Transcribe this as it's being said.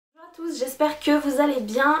tous, j'espère que vous allez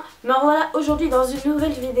bien. Me revoilà aujourd'hui dans une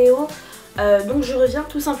nouvelle vidéo. Donc je reviens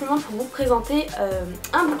tout simplement pour vous présenter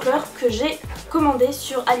un boucleur que j'ai commandé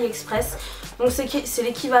sur Aliexpress. Donc c'est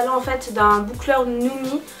l'équivalent en fait d'un boucleur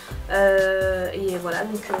Nume. Et voilà,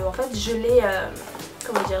 donc en fait je l'ai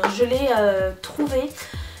trouvé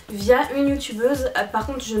via une youtubeuse. Par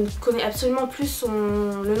contre je ne connais absolument plus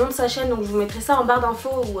le nom de sa chaîne, donc je vous mettrai ça en barre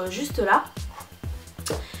d'infos ou juste là.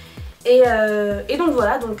 Et donc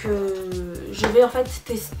voilà, donc je vais en fait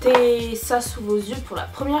tester ça sous vos yeux pour la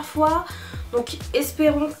première fois. Donc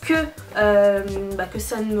espérons que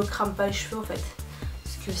ça ne me crame pas les cheveux en fait,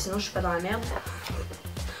 parce que sinon je suis pas dans la merde.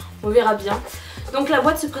 On verra bien. Donc la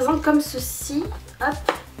boîte se présente comme ceci. Hop.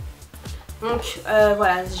 Donc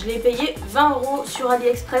voilà, je l'ai payé 20 € sur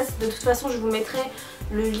Aliexpress. De toute façon je vous mettrai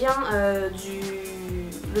le lien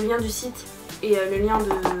du site et le lien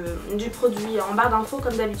du produit en barre d'infos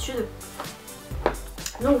comme d'habitude.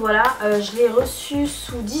 Donc voilà, je l'ai reçu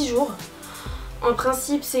sous 10 jours. En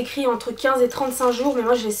principe c'est écrit entre 15 et 35 jours, mais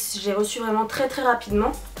moi j'ai reçu vraiment très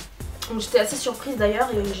rapidement. Donc j'étais assez surprise d'ailleurs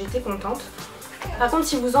et j'étais contente. Par contre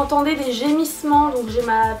si vous entendez des gémissements, donc j'ai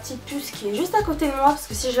ma petite puce qui est juste à côté de moi, parce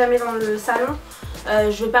que si je la mets dans le salon,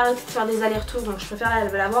 je vais pas arrêter de faire des allers-retours, donc je préfère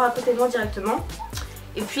l'avoir à côté de moi directement.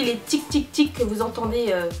 Et puis les tic tic tic que vous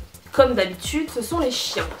entendez comme d'habitude, ce sont les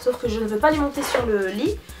chiens. Sauf que je ne veux pas les monter sur le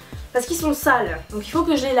lit parce qu'ils sont sales. Donc il faut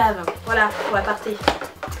que je les lave. Voilà, pour la partie.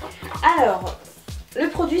 Alors, le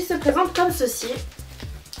produit se présente comme ceci.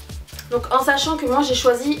 Donc en sachant que moi j'ai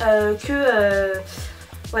choisi que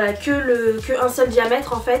un seul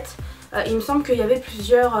diamètre en fait. Il me semble qu'il y avait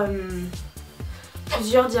plusieurs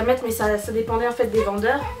diamètres, mais ça dépendait en fait des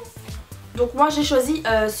vendeurs. Donc moi j'ai choisi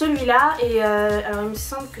celui-là et alors il me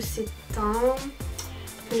semble que c'est un...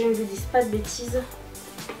 que je ne vous dise pas de bêtises.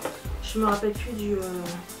 Je me rappelle plus du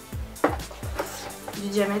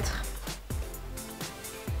diamètre.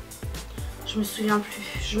 Je me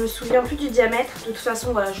souviens plus du diamètre. De toute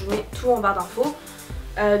façon voilà, je vous mets tout en barre d'infos.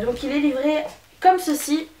 Donc il est livré comme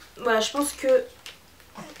ceci. Voilà, je pense que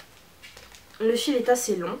le fil est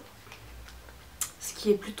assez long, ce qui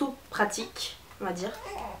est plutôt pratique on va dire.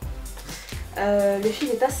 Le fil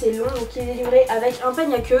est assez long, donc il est livré avec un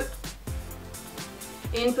peigne à queue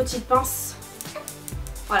et une petite pince.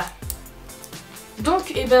 Voilà.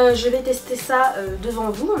 Donc je vais tester ça devant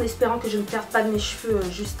vous en espérant que je ne perde pas de mes cheveux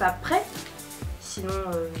juste après. Sinon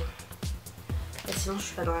je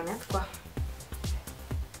suis pas dans la merde quoi.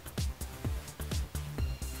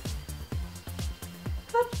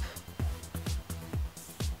 Hop.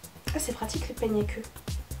 Ah, c'est pratique les peignes à queue.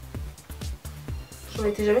 J'en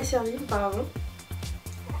étais jamais servi auparavant.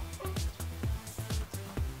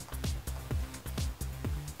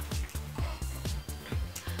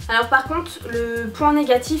 Alors par contre, le point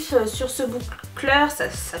négatif sur ce boucleur,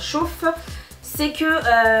 ça chauffe, c'est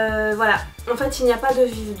que voilà, en fait il n'y a pas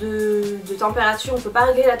de température, on ne peut pas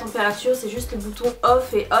régler la température, c'est juste le bouton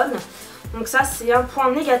off et on. Donc ça c'est un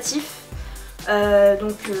point négatif.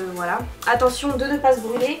 Voilà, attention de ne pas se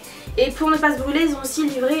brûler. Et pour ne pas se brûler, ils ont aussi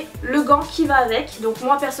livré le gant qui va avec. Donc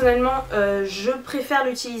moi personnellement je préfère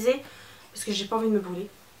l'utiliser parce que j'ai pas envie de me brûler.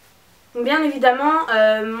 Donc bien évidemment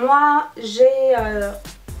moi j'ai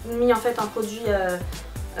mis en fait un produit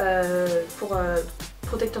pour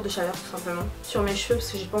protecteur de chaleur tout simplement sur mes cheveux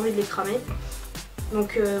parce que j'ai pas envie de les cramer.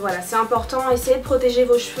 Donc voilà, c'est important, essayez de protéger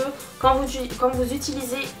vos cheveux quand vous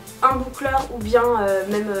utilisez un boucleur ou bien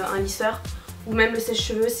même un lisseur ou même le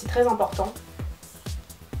sèche-cheveux, c'est très important.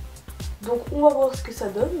 Donc on va voir ce que ça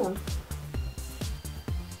donne.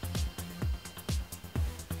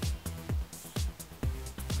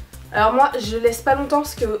 Alors moi je laisse pas longtemps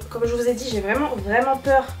parce que comme je vous ai dit j'ai vraiment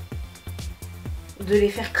peur de les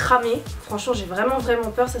faire cramer. Franchement j'ai vraiment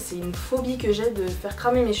peur, ça c'est une phobie que j'ai de faire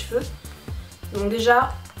cramer mes cheveux. Donc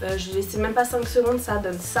déjà je laisse même pas 5 secondes, ça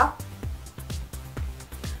donne ça.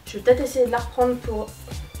 Je vais peut-être essayer de la reprendre pour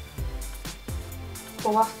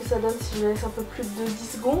voir ce que ça donne si je laisse un peu plus de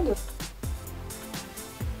 10 secondes.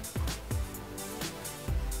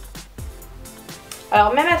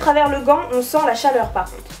 Alors même à travers le gant on sent la chaleur par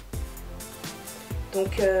contre.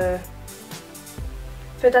 Donc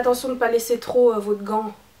faites attention de ne pas laisser trop votre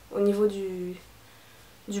gant au niveau du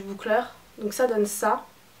boucleur. Donc ça donne ça.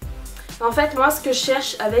 En fait moi ce que je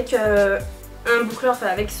cherche avec un boucleur, enfin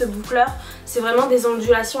avec ce boucleur, c'est vraiment des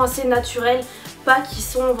ondulations assez naturelles, pas qui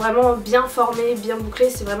sont vraiment bien formées, bien bouclées,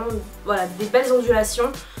 c'est vraiment voilà, des belles ondulations,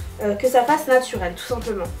 que ça fasse naturel tout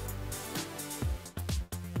simplement.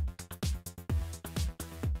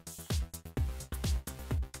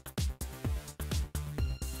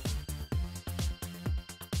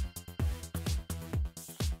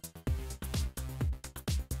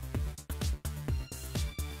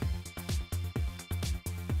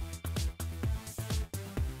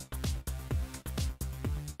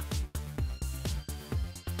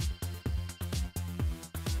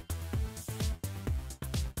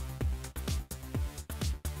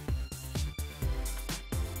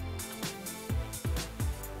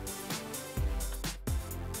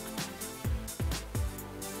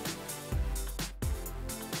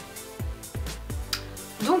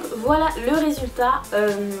 Donc voilà le résultat,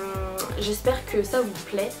 j'espère que ça vous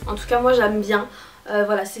plaît, en tout cas moi j'aime bien,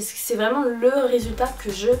 voilà c'est vraiment le résultat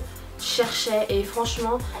que je cherchais et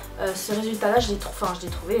franchement ce résultat là je l'ai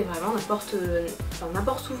trouvé vraiment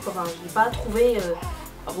n'importe où, enfin je l'ai pas trouvé,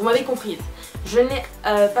 vous m'avez compris, je ne l'ai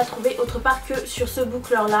pas trouvé autre part que sur ce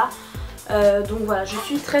boucleur là. Donc voilà, je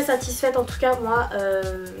suis très satisfaite en tout cas moi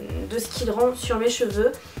de ce qu'il rend sur mes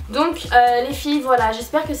cheveux. Donc les filles, voilà,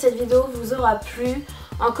 j'espère que cette vidéo vous aura plu.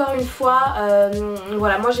 Encore une fois,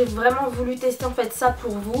 voilà, moi j'ai vraiment voulu tester en fait ça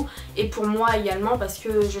pour vous et pour moi également parce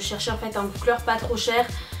que je cherchais en fait un boucleur pas trop cher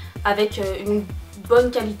avec une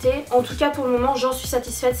bonne qualité. En tout cas pour le moment j'en suis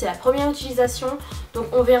satisfaite, c'est la première utilisation, donc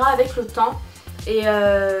on verra avec le temps. Et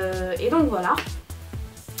donc voilà,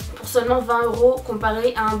 pour seulement 20 €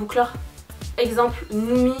 comparé à un boucleur exemple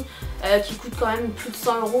Nume qui coûte quand même plus de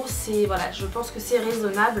 100 €, c'est voilà, je pense que c'est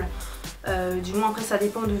raisonnable. Du moins après ça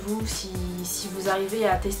dépend de vous si vous arrivez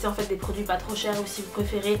à tester en fait des produits pas trop chers ou si vous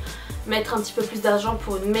préférez mettre un petit peu plus d'argent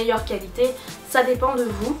pour une meilleure qualité, ça dépend de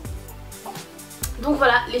vous. Donc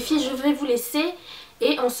voilà les filles, je vais vous laisser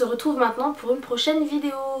et on se retrouve maintenant pour une prochaine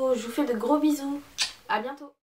vidéo. Je vous fais de gros bisous, à bientôt.